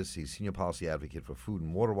Jones is with us. He's Senior Policy Advocate for Food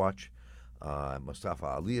and Water Watch. Mustafa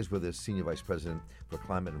Ali is with us, Senior Vice President for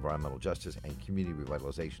Climate, Environmental Justice, and Community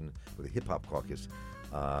Revitalization with the Hip Hop Caucus,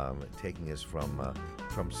 taking us from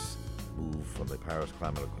Trump's move from the Paris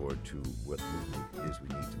Climate Accord to what the movement is we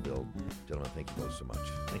need to build. Gentlemen, thank you both so much.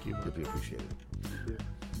 Thank you. Deeply appreciate it.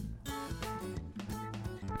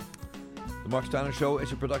 The Mark Steiner Show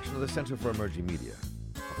is a production of the Center for Emerging Media.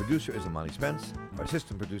 Our producer is Amani Spence. Our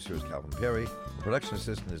assistant producer is Calvin Perry. Our production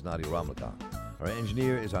assistant is Nadia Ramlagan. Our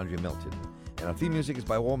engineer is Andrea Melton. And our theme music is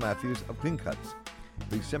by Wal Matthews of Clean Cuts.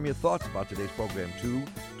 Please send me your thoughts about today's program to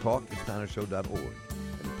talk@steinershow.org.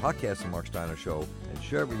 And to podcast The Mark Steiner Show and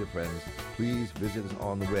share it with your friends, please visit us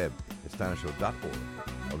on the web at steinershow.org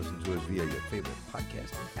or listen to us via your favorite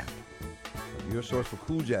podcasting app. For your source for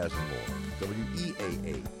cool jazz and more,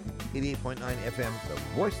 WEAA 88.9 FM, the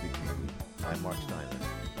voice of the community. I'm Mark Steiner.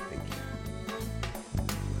 Take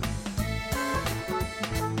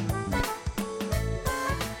care.